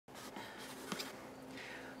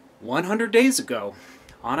100 days ago,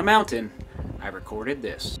 on a mountain, I recorded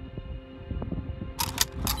this.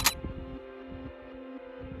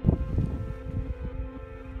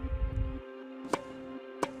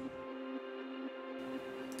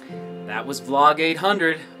 That was vlog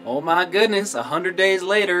 800. Oh my goodness, 100 days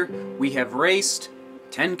later, we have raced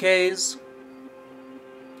 10Ks,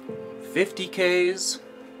 50Ks,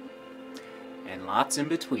 and lots in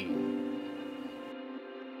between.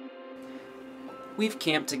 We've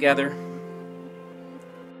camped together.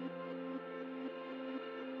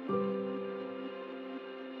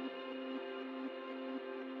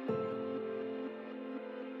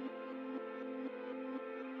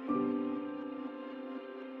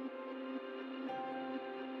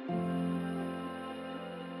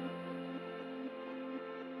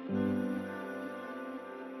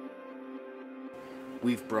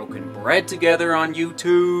 We've broken bread together on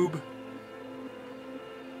YouTube.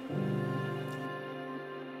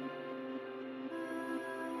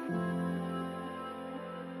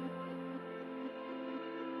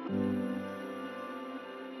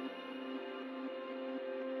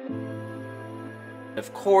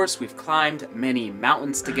 Of course, we've climbed many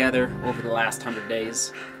mountains together over the last 100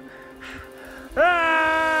 days.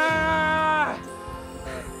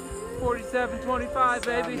 47-25,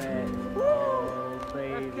 baby.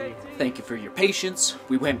 Thank you for your patience.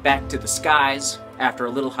 We went back to the skies after a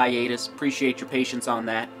little hiatus. Appreciate your patience on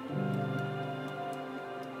that.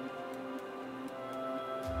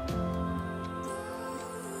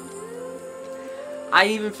 I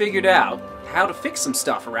even figured out how to fix some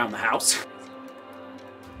stuff around the house.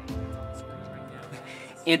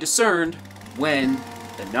 And discerned when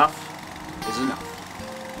enough is enough.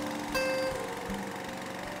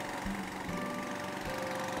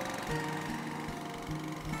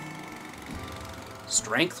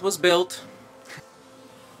 Strength was built.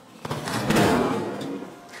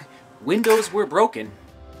 Windows were broken.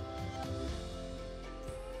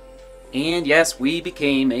 And yes, we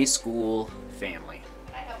became a school family.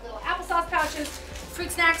 I have little applesauce pouches,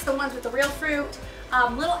 fruit snacks, the ones with the real fruit,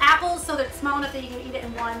 little apples so that it's small enough that you can eat it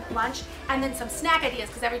in one lunch, and then some snack ideas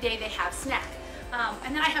because every day they have snack.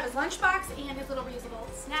 And then I have his lunchbox and his little reusable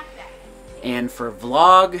snack bag. And for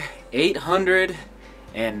vlog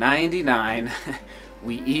 899,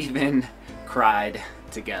 we even cried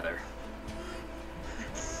together.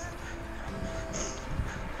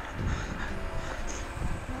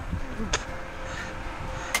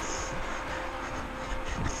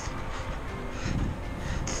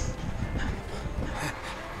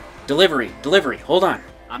 Delivery, hold on.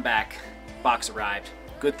 I'm back. Box arrived.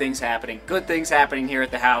 Good things happening here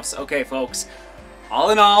at the house. Okay, folks, all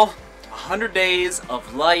in all, 100 days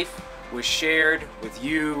of life was shared with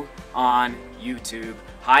you on YouTube.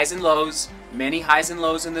 Highs and lows, many highs and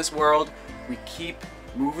lows in this world. We keep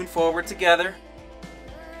moving forward together.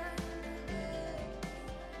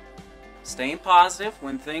 Staying positive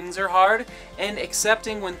when things are hard, and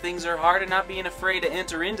accepting when things are hard and not being afraid to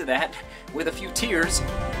enter into that with a few tears.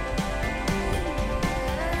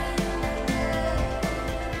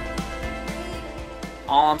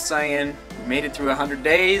 All I'm saying, we made it through 100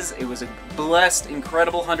 days. It was a blessed,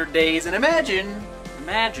 incredible 100 days, and imagine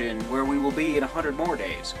where we will be in 100 more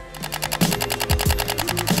days.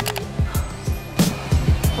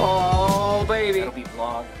 Oh, baby. That'll be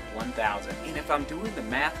vlog 1000. And if I'm doing the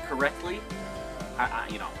math correctly,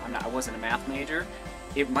 I wasn't a math major,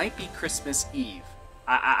 it might be Christmas Eve.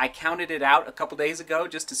 I counted it out a couple days ago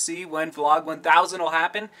just to see when vlog 1000 will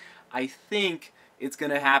happen. I think it's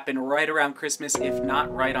gonna happen right around Christmas, if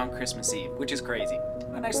not right on Christmas Eve, which is crazy.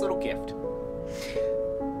 A nice little gift.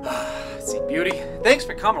 See, beauty, thanks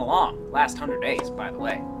for coming along last 100 days, by the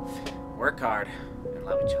way. Work hard and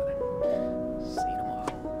love each other.